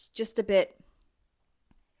me, it's just a bit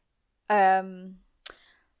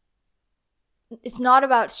it's not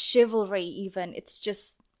about chivalry even, it's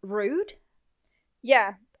just rude.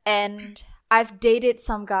 Yeah. And I've dated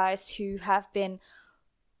some guys who have been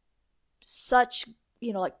such,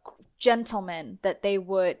 you know, like gentlemen that they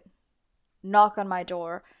would knock on my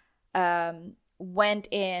door, went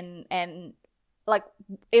in, and like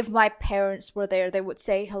if my parents were there, they would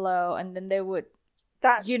say hello, and then they would,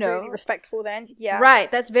 that's, you know, really respectful then. Yeah,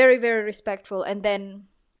 right, that's very, very respectful. And then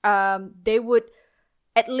they would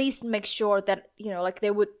at least make sure that, you know, like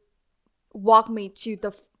they would walk me to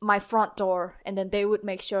my front door, and then they would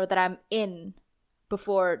make sure that I'm in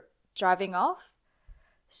before driving off.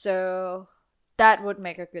 So that would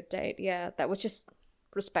make a good date. Yeah, that was just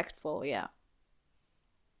respectful. Yeah.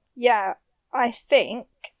 Yeah, I think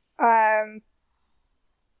that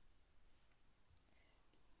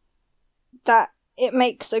it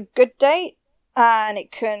makes a good date, and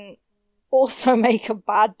it can also make a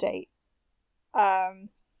bad date.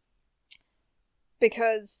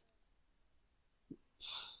 Because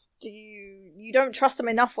you don't trust them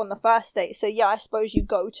enough on the first date, so yeah, I suppose you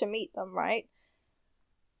go to meet them, right?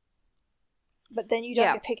 But then you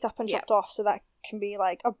don't get picked up and dropped off, so that can be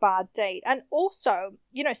like a bad date. And also,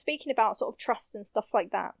 you know, speaking about sort of trust and stuff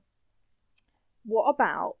like that, what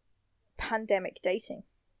about pandemic dating?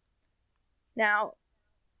 Now,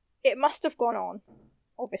 it must have gone on,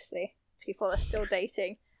 obviously. People are still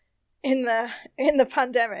dating in the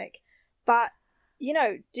pandemic. But, you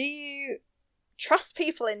know, do you trust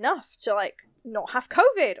people enough to, like, not have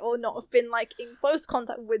COVID or not have been, like, in close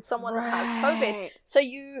contact with someone that has COVID? So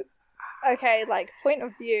okay, like, point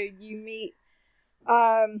of view, you meet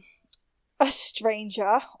a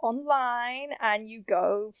stranger online and you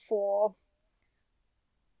go for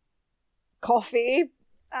coffee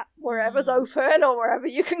at wherever's open or wherever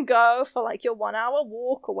you can go for, like, your 1 hour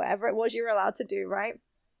walk or whatever it was you're allowed to do, right?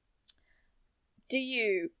 Do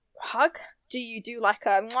you hug? Do you do, like,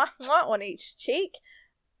 a mwah, mwah on each cheek?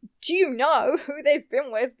 Do you know who they've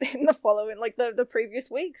been with in the following, like, the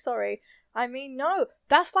previous week? Sorry. I mean, no.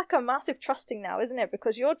 That's, like, a massive trusting now, isn't it?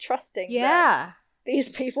 Because you're trusting that these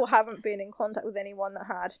people haven't been in contact with anyone that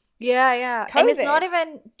had COVID. And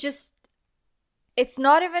it's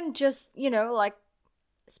not even just, you know, like,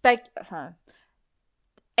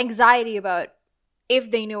 anxiety about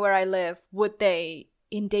if they knew where I live, would they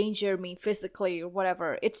endanger me physically or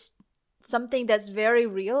whatever. It's something that's very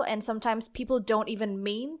real, and sometimes people don't even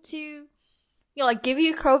mean to, you know, like, give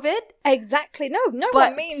you COVID. Exactly. No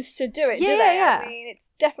one means to do it, do they? I mean,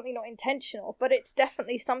 it's definitely not intentional, but it's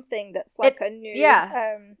definitely something that's like a new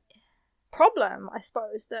problem, I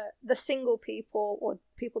suppose, that the single people or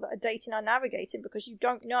people that are dating are navigating, because you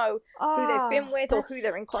don't know who they've been with or who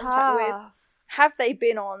they're in contact with. Have they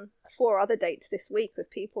been on 4 other dates this week with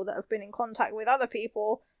people that have been in contact with other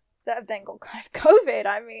people that have then got kind of COVID?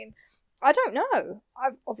 I mean, I don't know.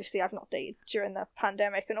 I've not dated during the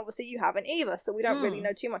pandemic, and obviously you haven't either, so we don't really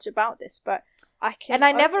know too much about this, but I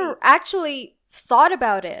never actually thought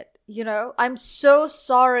about it, you know? I'm so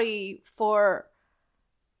sorry for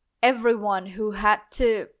everyone who had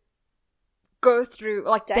to go through,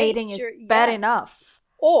 like, dating is bad enough.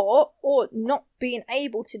 Or not being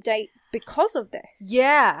able to date because of this.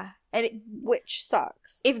 Yeah. Which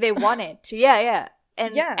sucks. If they wanted to. Yeah.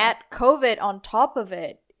 And add COVID on top of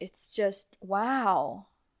it, it's just, wow.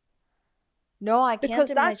 No, I can't imagine.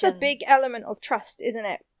 Because that's a big element of trust, isn't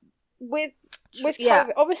it? With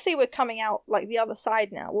COVID, obviously we're coming out, like, the other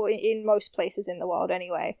side now, well, in most places in the world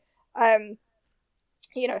anyway.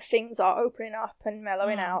 You know, things are opening up and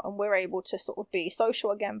mellowing out, and we're able to sort of be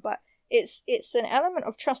social again, but it's an element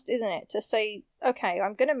of trust, isn't it, to say, okay,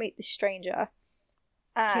 I'm going to meet this stranger.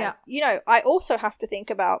 And, you know, I also have to think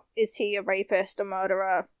about, is he a rapist, a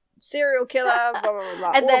murderer, serial killer, blah, blah, blah,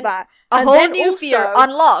 blah, and all then that. A whole new fear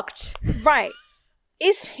unlocked. Right.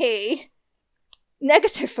 Is he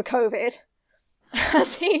negative for COVID?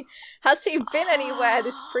 Has he been anywhere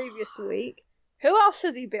this previous week? Who else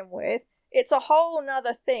has he been with? It's a whole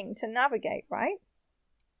nother thing to navigate, right?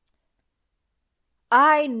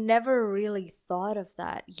 I never really thought of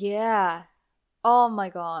that. Yeah. Oh my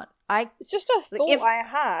god. It's just a thought I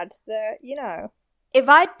had that, you know. If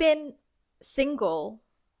I'd been single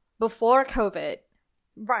before COVID,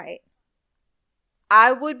 right,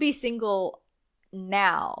 I would be single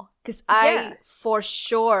now. Because I, for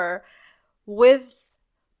sure, with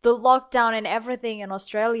the lockdown and everything in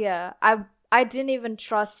Australia, I didn't even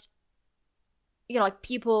trust, you know, like,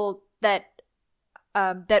 people that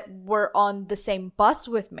were on the same bus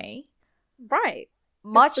with me. Right.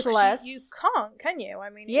 Much because less. You can't, can you? I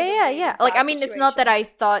mean, yeah. Like, I mean, situation. It's not that I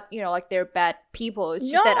thought, you know, like, they're bad people. It's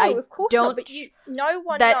just that I of course don't. Not, but no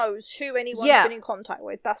one knows who anyone's been in contact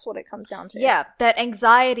with. That's what it comes down to. Yeah, that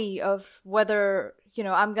anxiety of whether, you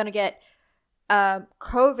know, I'm gonna get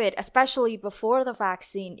COVID, especially before the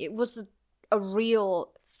vaccine, it was a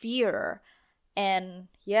real fear. And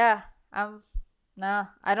yeah, I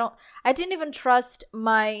didn't even trust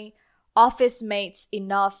my office mates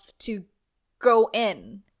enough to go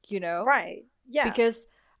in, Right. Yeah. because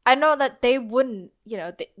I know that they wouldn't,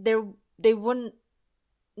 they wouldn't,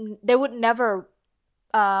 they would never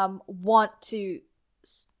want to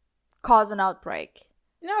cause an outbreak.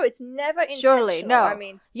 No, it's never intentional. Surely, no. I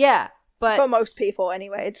mean, yeah, but for most people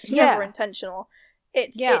anyway, it's Yeah. never intentional.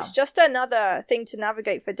 It's just another thing to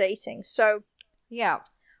navigate for dating. So yeah,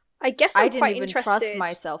 I guess I I'm didn't quite even interested. trust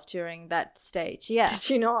myself during that stage. Yeah. Did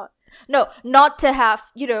you not? No, not to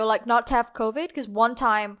have, not to have COVID, because one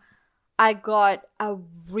time I got a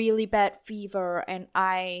really bad fever and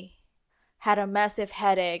I had a massive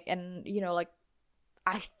headache, and,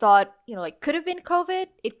 I thought, could have been COVID.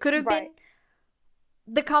 It could have been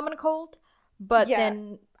the common cold, but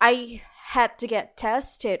then I had to get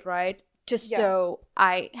tested, right? Just so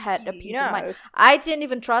I had a peace of mind. I didn't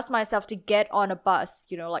even trust myself to get on a bus,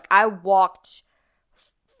 I walked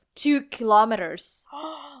 2 kilometers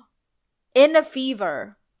in a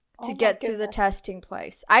fever to get to the testing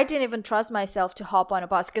place. I didn't even trust myself to hop on a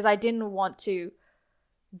bus because I didn't want to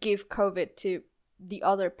give COVID to the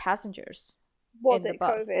other passengers. Was in it the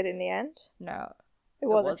bus. COVID in the end? No, it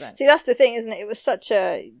wasn't. See, that's the thing, isn't it? It was such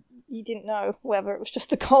a... You didn't know whether it was just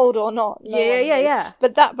the cold or not. Yeah.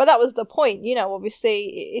 But that was the point,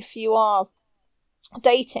 obviously, if you are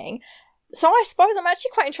dating. So I suppose I'm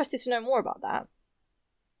actually quite interested to know more about that.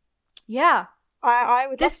 Yeah. I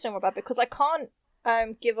would love to know more about it because I can't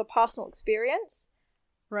give a personal experience.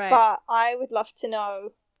 Right. But I would love to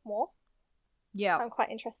know more. Yeah. I'm quite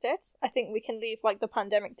interested. I think we can leave the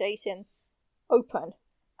pandemic dating open.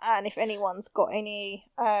 And if anyone's got any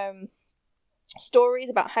stories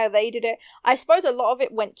about how they did it, I suppose a lot of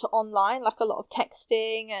it went to online, a lot of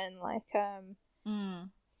texting and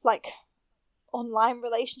online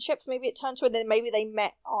relationships. Maybe it turned to, and then maybe they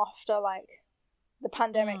met after the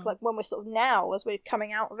pandemic, when we're sort of now as we're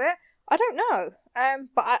coming out of it. I don't know.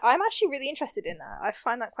 But I'm actually really interested in that. I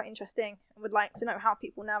find that quite interesting and would like to know how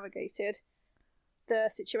people navigated the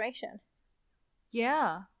situation.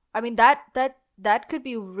 Yeah. I mean, that could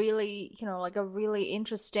be really, a really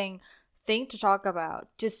interesting thing to talk about.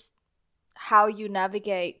 Just how you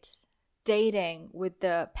navigate dating with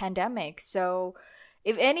the pandemic. So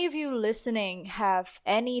if any of you listening have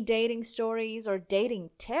any dating stories or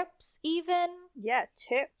dating tips even. Yeah,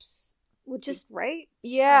 tips would just be great.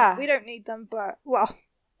 Yeah. We don't need them, but, well,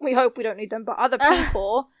 we hope we don't need them, but other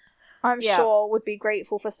people, I'm sure, would be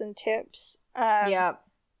grateful for some tips. Yeah.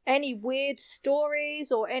 Any weird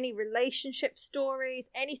stories or any relationship stories,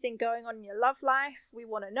 anything going on in your love life, we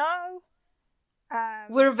want to know.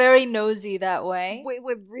 We're very nosy that way.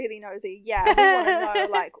 We're really nosy. Yeah, we want to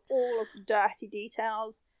know all of the dirty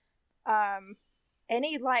details.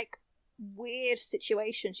 Any weird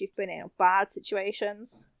situations you've been in, or bad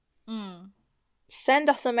situations. Send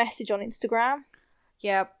us a message on Instagram.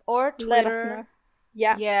 Yep, or Twitter. Let us know.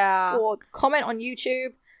 Yeah. Yeah. Or comment on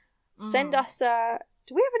YouTube. Send us a...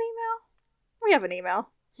 Do we have an email? We have an email.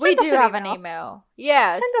 We do have an email.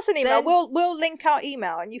 Yeah. Send us an email. We'll link our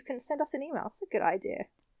email and you can send us an email. It's a good idea.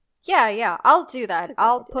 Yeah. I'll do that.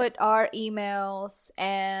 I'll put our emails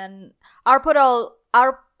and I'll put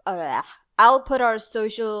our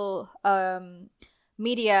social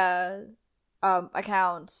media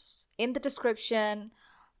accounts in the description,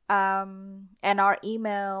 and our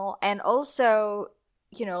email, and also,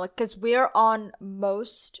 because we're on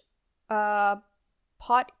most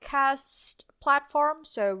podcast platforms.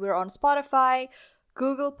 So we're on Spotify,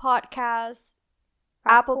 Google Podcasts,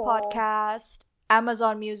 Apple Podcast,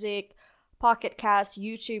 Amazon Music, Pocket Cast,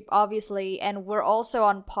 YouTube, obviously, and we're also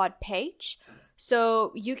on Podpage.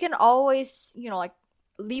 So you can always,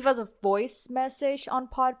 leave us a voice message on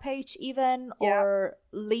Podpage even, or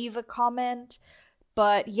leave a comment.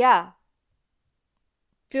 But yeah,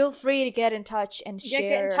 feel free to get in touch and share.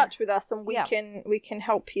 Get in touch with us, and we can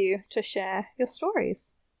help you to share your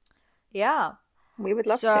stories. Yeah, we would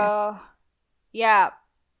love to. Yeah.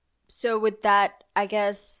 So with that, I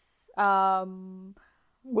guess we'll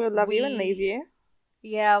love you and leave you.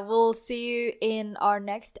 Yeah, we'll see you in our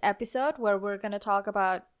next episode where we're gonna talk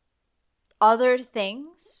about other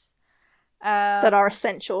things that are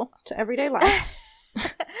essential to everyday life.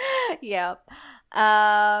 Yeah.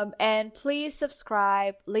 And please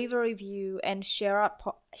subscribe, leave a review, and share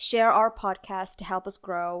our podcast to help us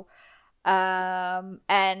grow.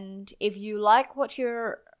 And if you like what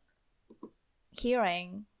you're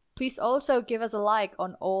hearing, please also give us a like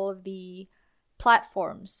on all of the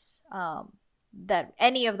platforms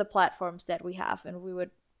any of the platforms that we have, and we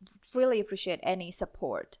would really appreciate any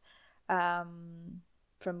support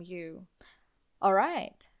from you. All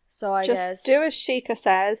right. So I guess just do as Sheikah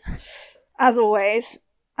says, as always,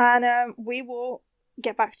 and we will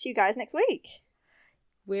get back to you guys next week.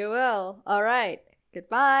 We will. All right.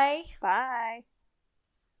 Goodbye. Bye.